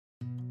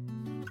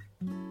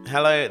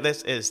Hello,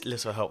 this is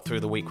Little Help Through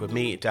the Week with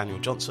me, Daniel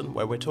Johnson,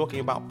 where we're talking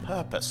about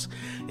purpose.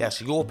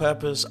 Yes, your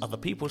purpose, other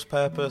people's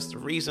purpose, the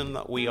reason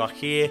that we are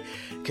here,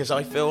 because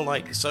I feel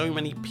like so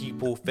many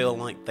people feel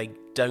like they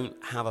don't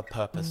have a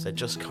purpose. They're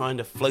just kind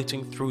of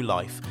floating through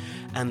life,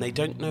 and they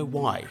don't know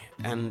why,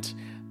 and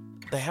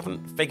they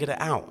haven't figured it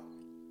out.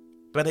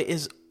 But it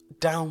is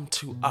down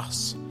to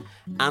us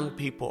and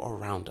people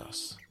around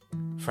us.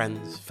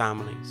 Friends,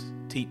 families,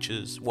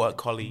 teachers, work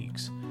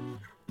colleagues.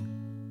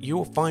 You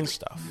will find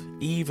stuff,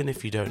 even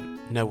if you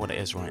don't know what it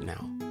is right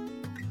now.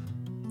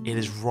 It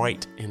is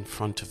right in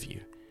front of you.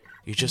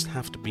 You just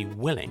have to be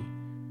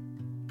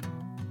willing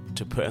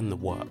to put in the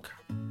work.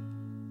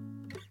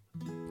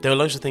 There are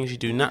loads of things you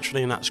do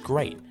naturally, and that's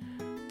great.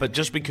 But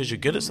just because you're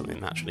good at something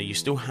naturally, you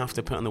still have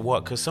to put in the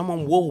work, because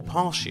someone will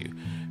pass you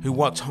who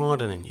works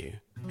harder than you,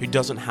 who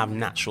doesn't have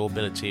natural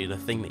ability, the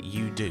thing that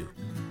you do.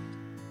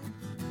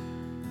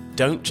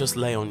 Don't just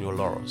lay on your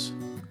laurels.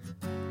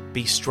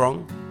 Be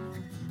strong.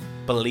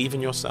 Believe in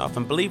yourself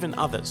and believe in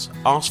others.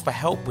 Ask for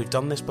help. We've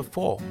done this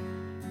before.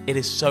 It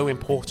is so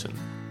important.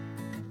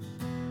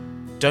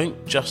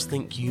 Don't just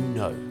think you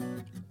know,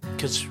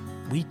 because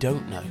we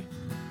don't know.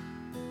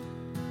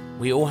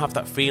 We all have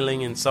that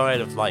feeling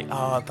inside of like,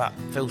 that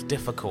feels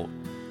difficult.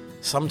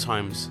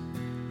 Sometimes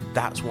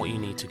that's what you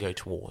need to go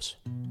towards.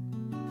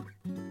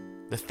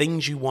 The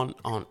things you want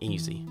aren't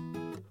easy.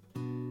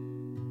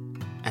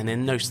 And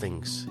in those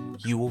things,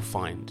 you will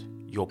find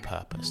your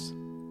purpose.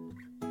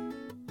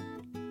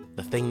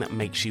 The thing that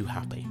makes you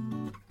happy.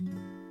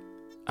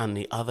 And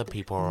the other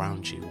people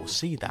around you will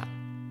see that,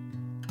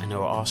 and they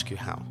will ask you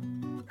how.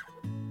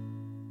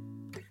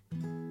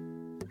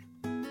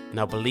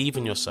 Now believe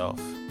in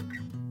yourself,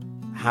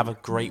 have a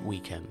great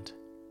weekend,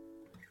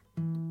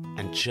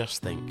 and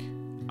just think,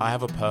 I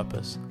have a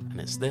purpose, and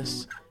it's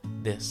this,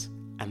 this,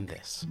 and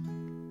this.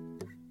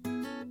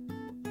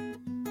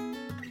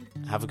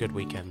 Have a good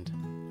weekend,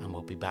 and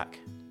we'll be back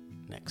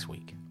next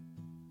week.